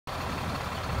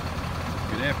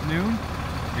Good afternoon.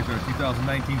 Here's our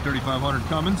 2019 3500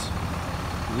 Cummins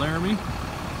Laramie.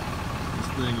 This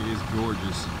thing is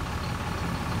gorgeous.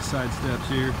 The side steps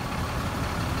here.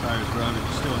 Tires are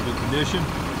obviously still in good condition.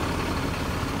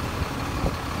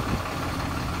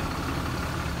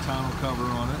 Tonneau cover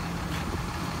on it.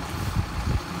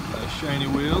 Nice shiny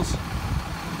wheels.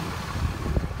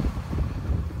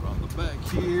 On the back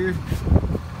here,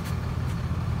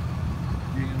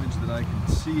 damage that I can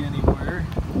see anywhere.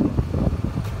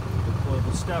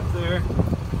 Deployable step there.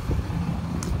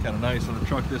 Kind of nice on a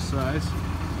truck this size.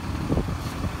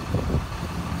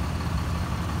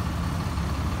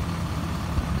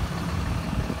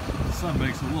 The sun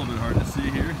makes it a little bit hard to see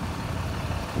here.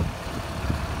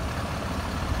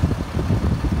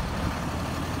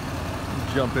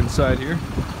 Jump inside here.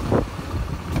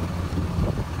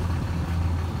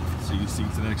 See, your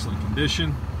seat's in excellent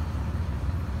condition.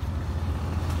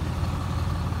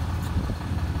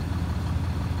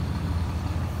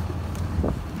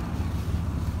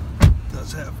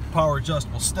 Does have power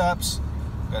adjustable steps.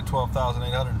 Got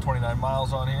 12,829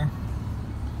 miles on here.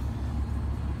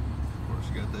 Of course,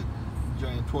 you got that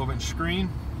giant 12-inch screen,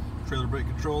 trailer brake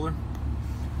controller.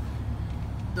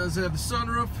 Does have the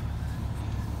sunroof.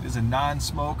 It is a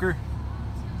non-smoker.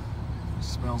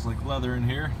 Smells like leather in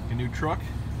here. A new truck.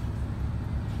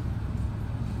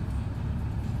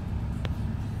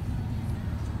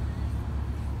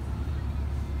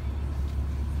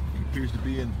 It appears to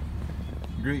be in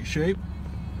great shape.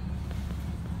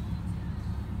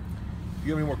 If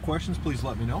you have any more questions, please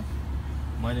let me know.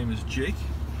 My name is Jake.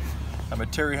 I'm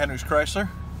at Terry Henry's Chrysler.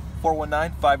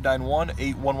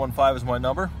 419-591-8115 is my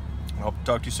number. I hope to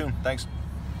talk to you soon. Thanks.